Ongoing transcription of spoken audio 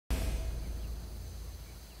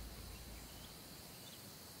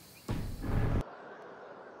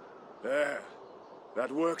There.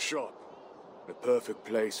 That workshop. The perfect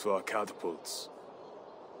place for our catapults.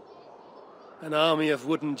 An army of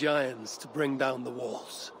wooden giants to bring down the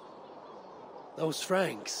walls. Those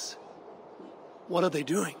Franks, what are they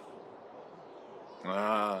doing?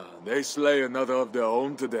 Ah, they slay another of their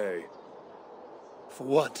own today. For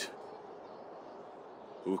what?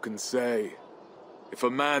 Who can say? If a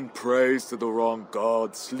man prays to the wrong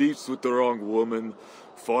god, sleeps with the wrong woman,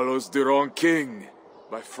 follows the wrong king,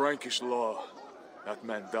 by Frankish law, that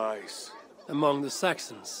man dies. Among the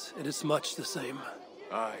Saxons, it is much the same.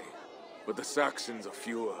 Aye, but the Saxons are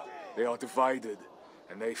fewer. They are divided,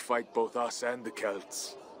 and they fight both us and the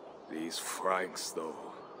Celts. These Franks,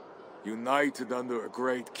 though, united under a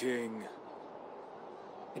great king.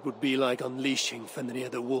 It would be like unleashing Fenrir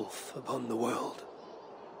the Wolf upon the world.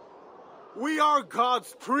 We are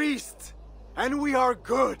God's priests, and we are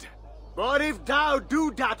good. But if thou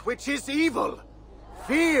do that which is evil,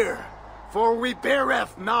 fear, for we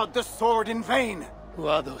beareth not the sword in vain. Who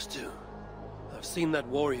are those two? I've seen that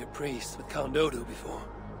warrior priest with Count Odo before.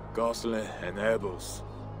 Gosselin and Ebels,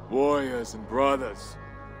 warriors and brothers.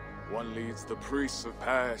 One leads the priests of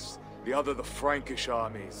Paris, the other the Frankish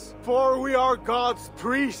armies. For we are God's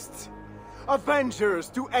priests, avengers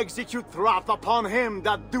to execute wrath upon him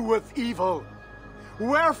that doeth evil.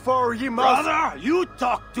 Wherefore ye must— Brother, you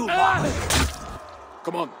talk too much!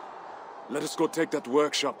 Come on, let us go take that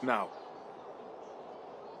workshop now.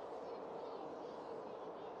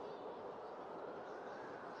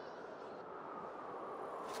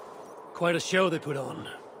 Quite a show they put on.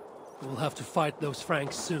 We'll have to fight those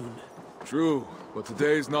Franks soon. True, but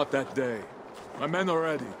today is not that day. My men are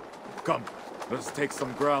ready. Come, let us take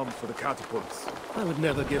some ground for the catapults. I would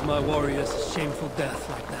never give my warriors a shameful death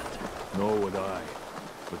like that. Nor would I.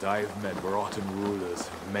 But I have met rotten rulers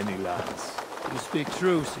in many lands. You speak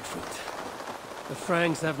true, Siegfried. The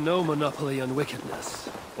Franks have no monopoly on wickedness.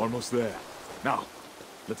 Almost there. Now,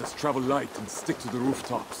 let us travel light and stick to the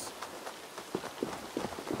rooftops.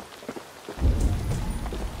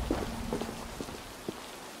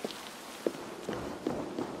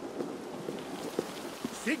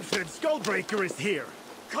 Siegfried Skullbreaker is here!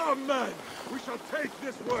 Come, men! We shall take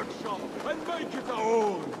this workshop and make it our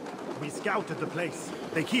own! We scouted the place.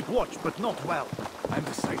 They keep watch, but not well. And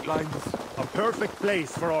the sightlines? A perfect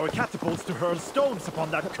place for our catapults to hurl stones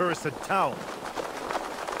upon that cursed town.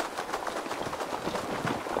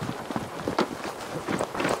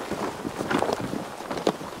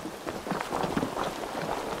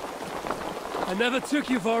 I never took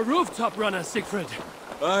you for a rooftop runner, Siegfried.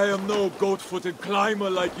 I am no goat-footed climber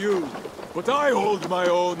like you, but I hold my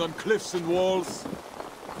own on cliffs and walls.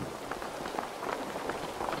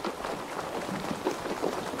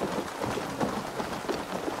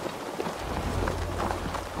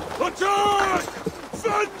 Attack!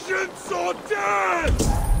 Vengeance or death!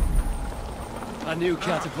 Our new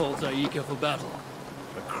catapults are eager for battle.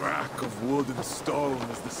 The crack of wood and stone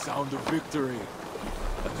is the sound of victory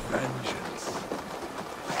and vengeance.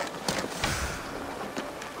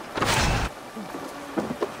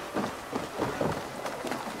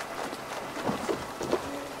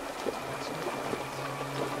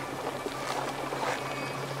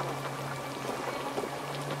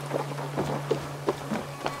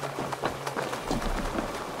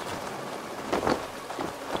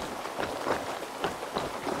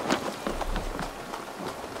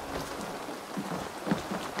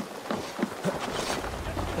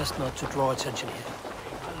 Best not to draw attention here.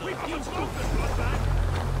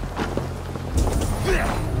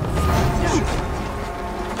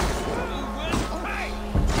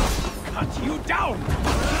 Cut you down!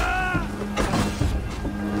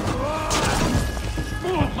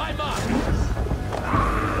 My mark!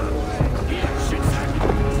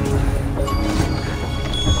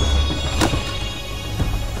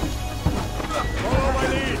 Follow my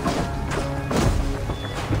lead!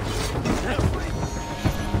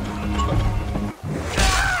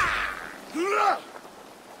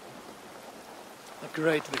 A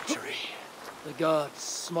great victory. The gods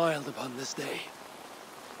smiled upon this day.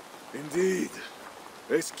 Indeed.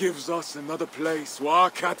 This gives us another place where our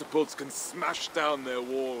catapults can smash down their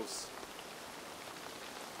walls.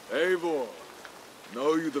 Eivor,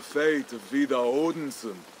 know you the fate of Vidar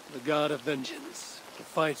Odinson? The god of vengeance, who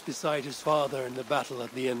fights beside his father in the battle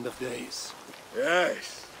at the end of days.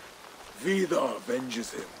 Yes. Vidar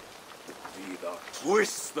avenges him. Vidar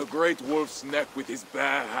twists the great wolf's neck with his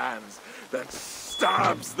bare hands, then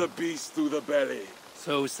stabs the beast through the belly.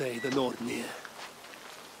 So say the Northnir.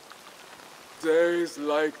 Days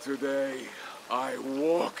like today, I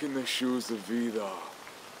walk in the shoes of Vidar,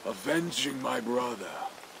 avenging my brother.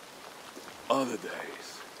 Other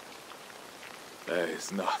days, There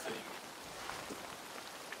is nothing.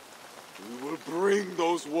 We will bring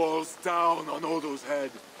those walls down on Odo's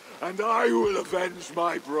head, and I will avenge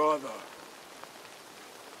my brother.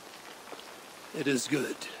 It is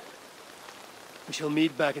good. We shall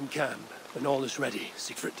meet back in camp when all is ready,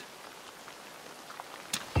 Siegfried.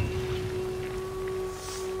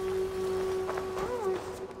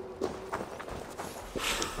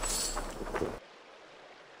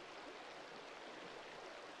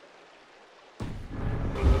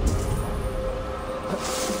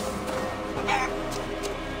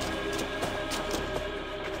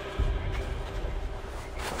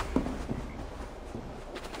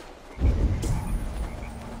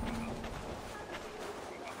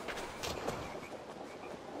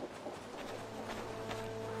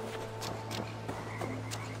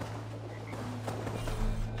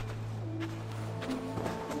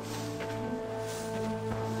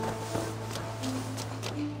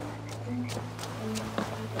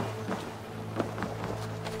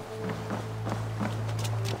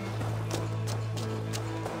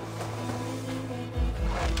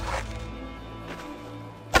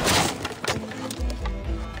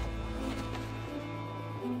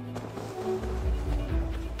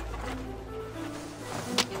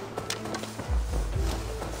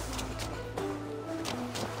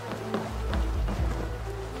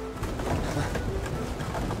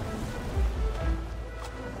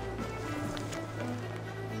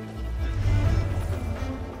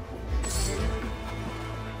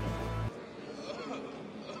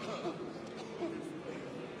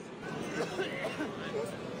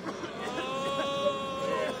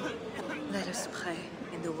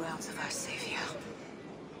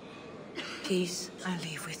 Peace I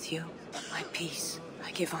leave with you, my peace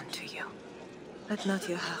I give unto you. Let not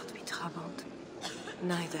your heart be troubled,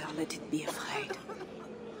 neither let it be afraid.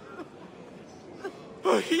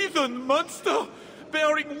 A heathen monster,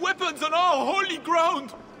 bearing weapons on our holy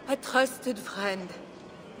ground! A trusted friend,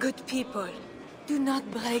 good people, do not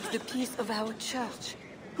break the peace of our church.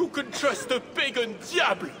 Who can trust a pagan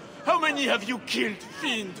diable? How many have you killed,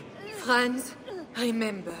 fiend? Friends,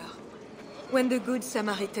 remember. When the good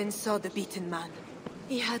Samaritan saw the beaten man,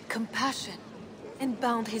 he had compassion and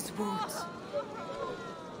bound his wounds.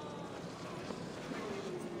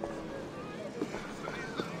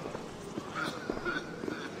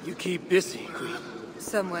 You keep busy, Queen.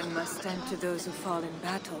 Someone must stand to those who fall in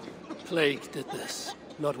battle. Plague did this,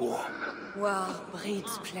 not war. War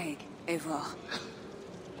breeds plague, Eivor.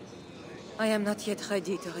 I am not yet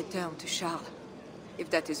ready to return to Charles, if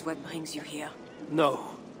that is what brings you here.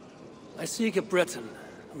 No. I seek a Breton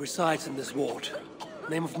who resides in this ward.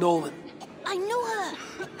 Name of Nolan. I know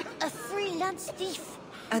her! A freelance thief.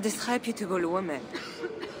 A disreputable woman,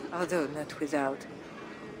 although not without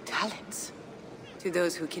talents. To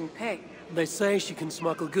those who can pay. They say she can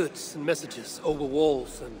smuggle goods and messages over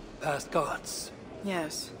walls and past guards.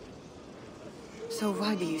 Yes. So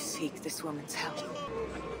why do you seek this woman's help?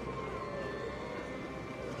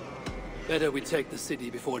 Better we take the city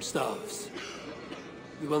before it starves.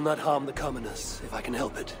 We will not harm the commoners, if I can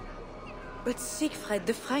help it. But Siegfried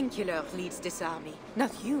the Frankular leads this army,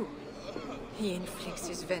 not you. He inflicts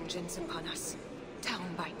his vengeance upon us,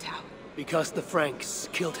 town by town. Because the Franks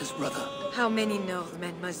killed his brother. How many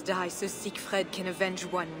Northmen must die so Siegfried can avenge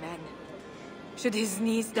one man? Should his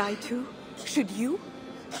niece die too? Should you?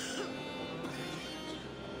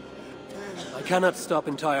 I cannot stop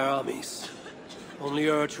entire armies. Only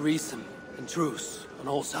urge reason and truce on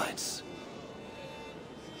all sides.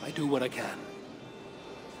 I do what I can.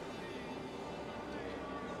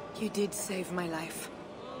 You did save my life.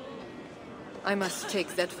 I must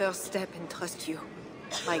take that first step and trust you,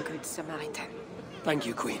 my good Samaritan. Thank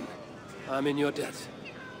you, Queen. I'm in your debt.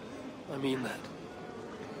 I mean that.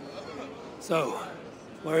 So,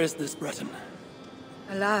 where is this Breton?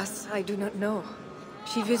 Alas, I do not know.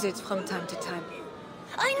 She visits from time to time.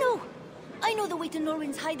 I know! I know the way to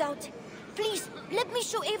Norwin's hideout. Please, let me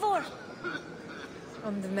show Eivor.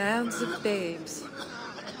 From the mouths of babes.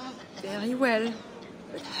 Very well,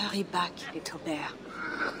 but hurry back, little bear.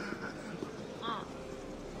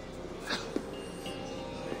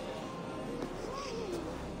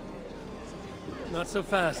 Not so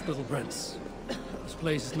fast, little prince. This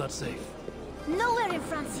place is not safe. Nowhere in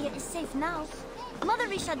Francia is safe now. Mother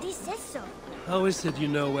Richardie says so. How is it you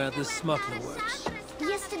know where this smuggler works?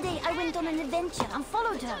 Yesterday I went on an adventure and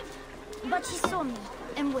followed her. But she saw me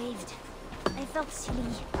and waved. I felt silly.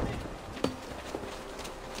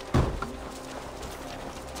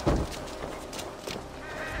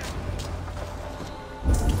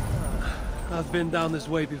 I've been down this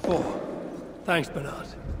way before. Thanks, Bernard.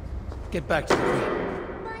 Get back to the Queen.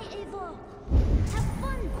 Bye, Eivor.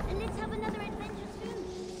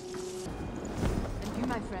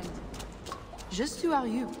 Just who are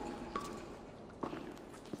you?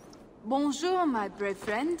 Bonjour, my brave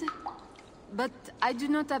friend. But I do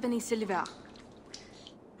not have any silver.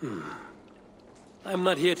 I'm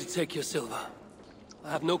not here to take your silver. I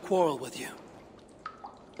have no quarrel with you.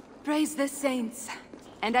 Praise the saints.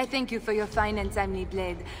 And I thank you for your fine and timely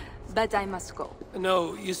blade. But I must go.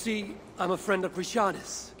 No, you see, I'm a friend of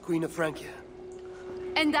Rishadis, Queen of Francia.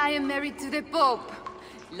 And I am married to the Pope.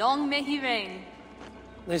 Long may he reign.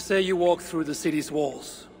 They say you walk through the city's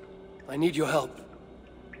walls. I need your help.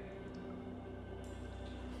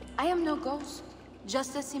 I am no ghost.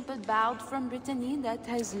 Just a simple bard from Brittany that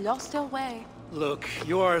has lost her way. Look,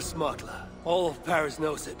 you are a smuggler. All of Paris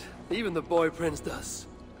knows it. Even the boy prince does.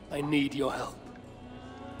 I need your help.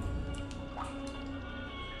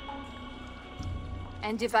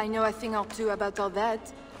 And if I know a thing or two about all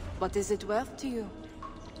that, what is it worth to you?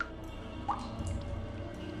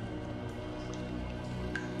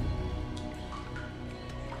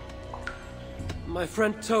 My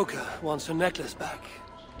friend Toka wants her necklace back.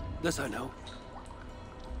 This I know.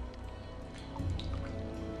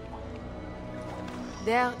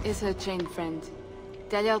 There is her chain, friend.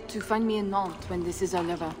 Tell her to find me in Nantes when this is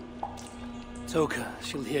all over. Toka,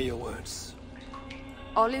 she'll hear your words.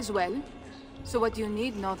 All is well. So what do you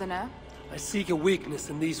need, Northerner? I seek a weakness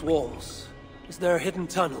in these walls. Is there a hidden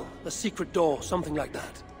tunnel, a secret door, something like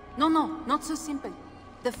that? No, not so simple.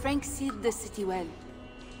 The Franks sealed the city well.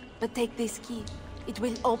 But take this key. It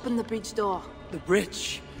will open the bridge door. The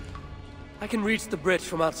bridge? I can reach the bridge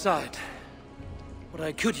from outside. What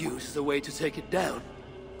I could use is a way to take it down.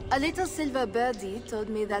 A little silver birdie told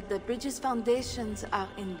me that the bridge's foundations are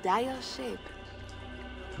in dire shape.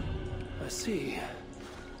 I see.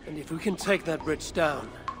 And if we can take that bridge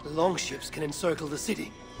down, the longships can encircle the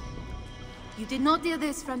city. You did not hear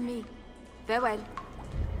this from me. Farewell.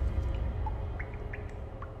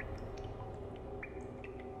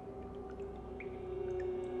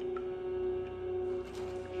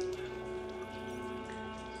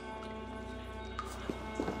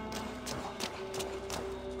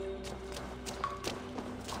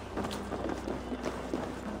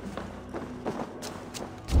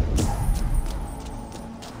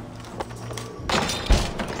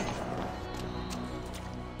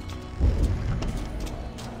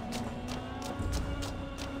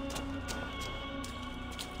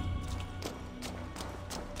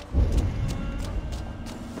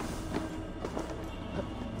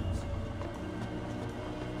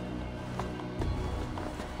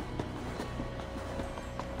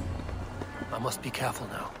 I must be careful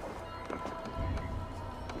now.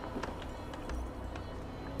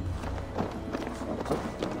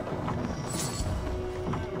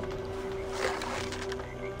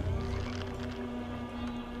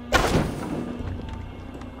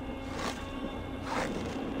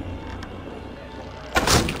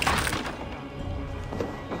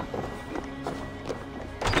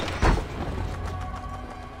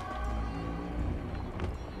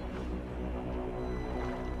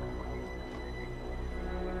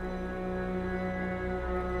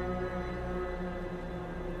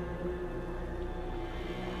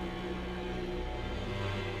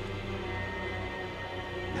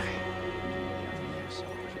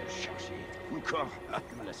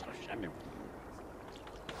 Tu me laisseras jamais oublier.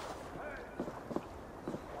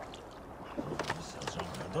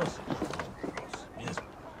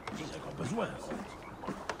 J'ai encore besoin.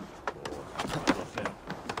 On va faire.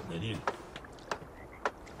 Daniel.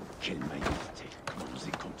 Quelle naïveté. Comment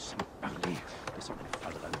oser comme ça me parler. Mais ça me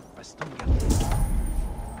faudra le baston garder.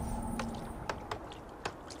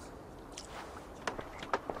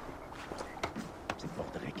 C'est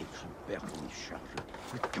faudrait qu'il se perde en y charge.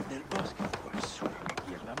 Le colonel Boss qui va le soir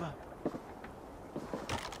hier là-bas.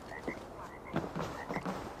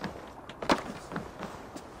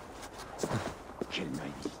 Quelle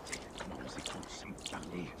naïveté. Comment oser comme ça me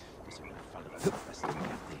parler. Mais ça me faudra le baston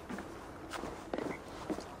garder.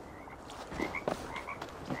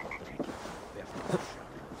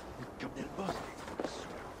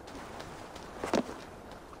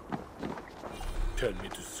 Tell me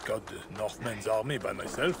to scout the Northmen's army by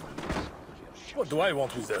myself? What do I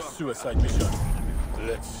want with their suicide mission?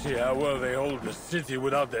 Let's see how well they hold the city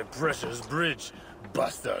without their precious bridge,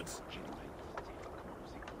 bastards!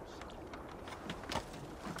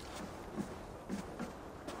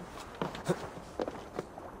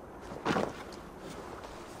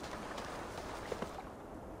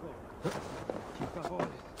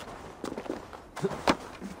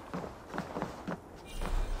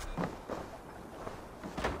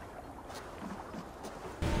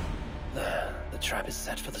 The trap is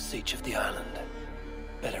set for the siege of the island.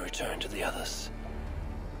 Better return to the others.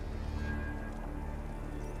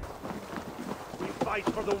 fight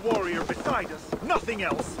for the warrior beside us. Nothing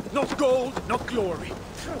else. Not gold, not glory.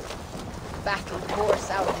 Battle pours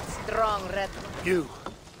out its strong red. You.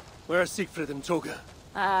 Where are Siegfried and Toga?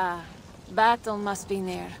 Ah, battle must be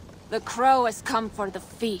near. The crow has come for the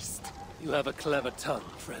feast. You have a clever tongue,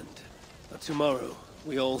 friend. But tomorrow,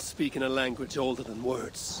 we all speak in a language older than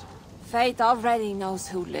words. Fate already knows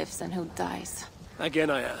who lives and who dies. Again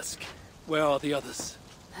I ask, where are the others?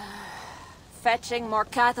 Fetching more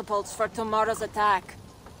catapults for tomorrow's attack.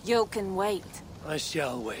 You can wait. I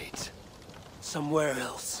shall wait. Somewhere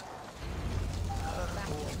else.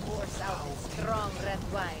 Battle pours out its strong red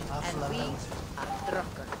wine, and we are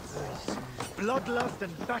drunkards. Bloodlust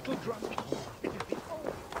and battle drunk. It is the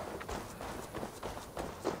only...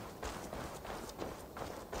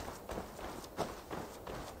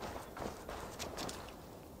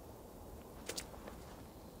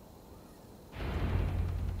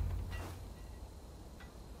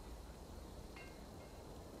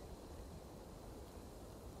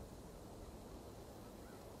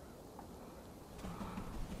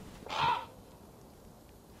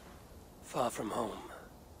 Far from home.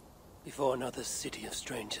 Before another city of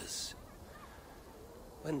strangers.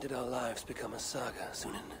 When did our lives become a saga,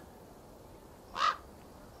 Sýnin?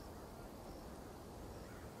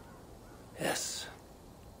 Yes,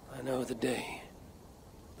 I know the day.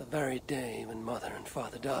 The very day when Mother and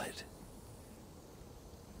Father died.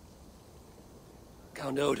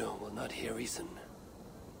 Count Odo will not hear reason.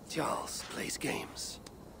 Charles plays games.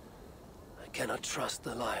 I cannot trust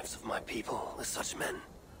the lives of my people with such men.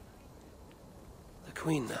 The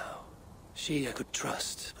Queen now. She I could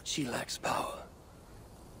trust, but she lacks power.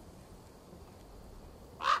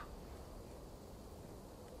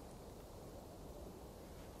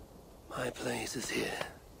 My place is here,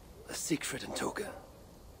 with Siegfried and Toga.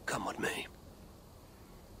 Come what may.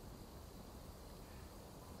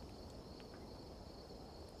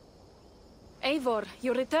 Eivor,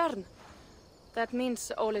 you return. That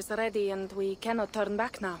means all is ready and we cannot turn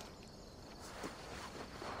back now.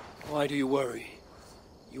 Why do you worry?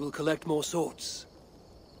 You will collect more swords.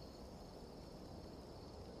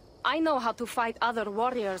 I know how to fight other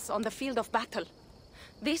warriors on the field of battle.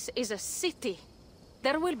 This is a city.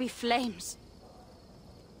 There will be flames.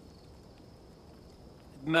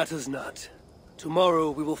 It matters not.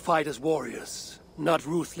 Tomorrow we will fight as warriors, not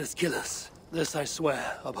ruthless killers. This I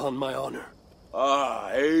swear upon my honor. Ah,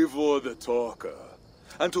 Eivor the Talker.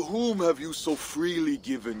 And to whom have you so freely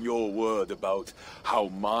given your word about how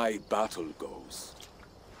my battle goes?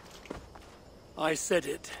 I said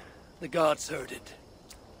it. The gods heard it.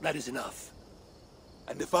 That is enough.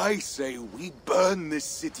 And if I say we burn this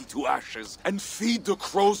city to ashes and feed the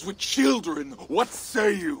crows with children, what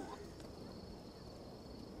say you?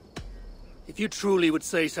 If you truly would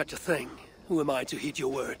say such a thing, who am I to heed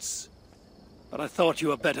your words? But I thought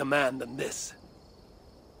you a better man than this.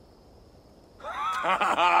 Ha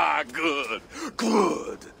ha ha! Good!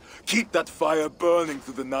 Good! Keep that fire burning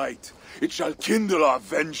through the night. It shall kindle our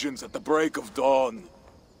vengeance at the break of dawn.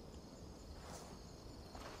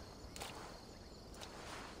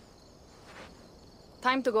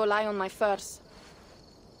 Time to go lie on my furs.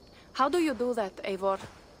 How do you do that, Eivor?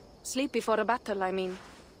 Sleep before a battle, I mean.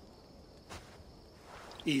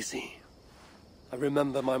 Easy. I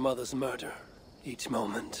remember my mother's murder, each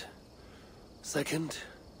moment. Second,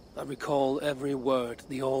 I recall every word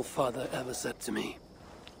the All-Father ever said to me.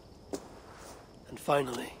 And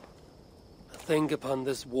finally, I think upon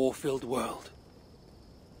this war-filled world,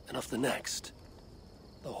 and of the next,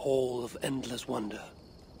 the whole of endless wonder.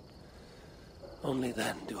 Only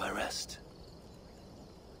then do I rest.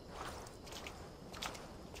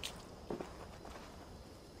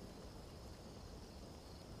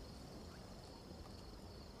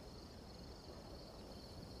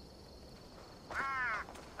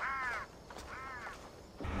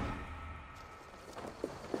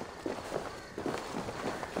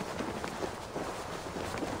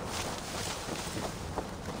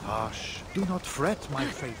 Hush. Do not fret, my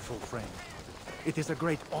faithful friend. It is a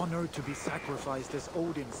great honor to be sacrificed as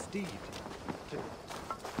Odin's steed.